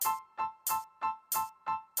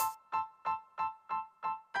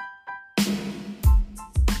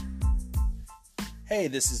Hey,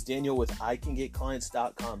 this is Daniel with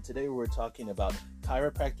ICanGetClients.com. Today we're talking about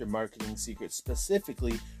chiropractor marketing secrets,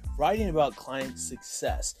 specifically writing about client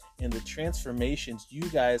success and the transformations you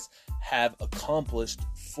guys have accomplished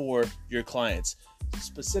for your clients.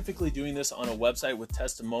 Specifically doing this on a website with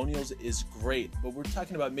testimonials is great, but we're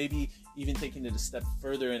talking about maybe even taking it a step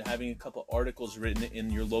further and having a couple articles written in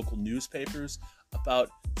your local newspapers about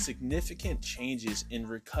significant changes in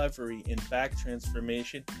recovery, in back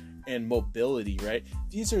transformation, and mobility, right?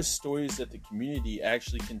 These are stories that the community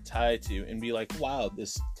actually can tie to and be like, wow,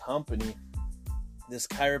 this company, this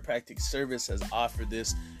chiropractic service has offered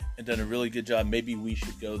this and done a really good job. Maybe we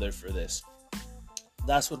should go there for this.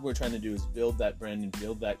 That's what we're trying to do, is build that brand and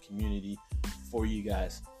build that community for you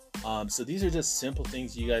guys. So these are just simple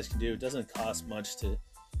things you guys can do. It doesn't cost much to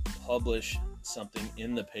publish something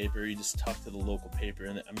in the paper. You just talk to the local paper,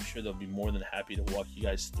 and I'm sure they'll be more than happy to walk you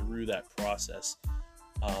guys through that process.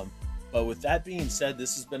 But with that being said,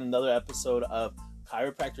 this has been another episode of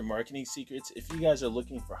Chiropractor Marketing Secrets. If you guys are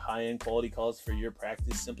looking for high-end quality calls for your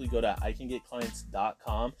practice, simply go to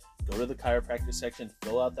ICanGetClients.com, go to the chiropractor section,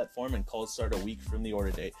 fill out that form, and calls start a week from the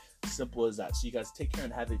order date. Simple as that. So you guys take care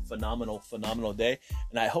and have a phenomenal day.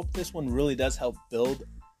 And I hope this one really does help build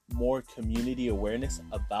more community awareness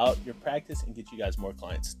about your practice and get you guys more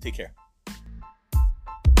clients. Take care.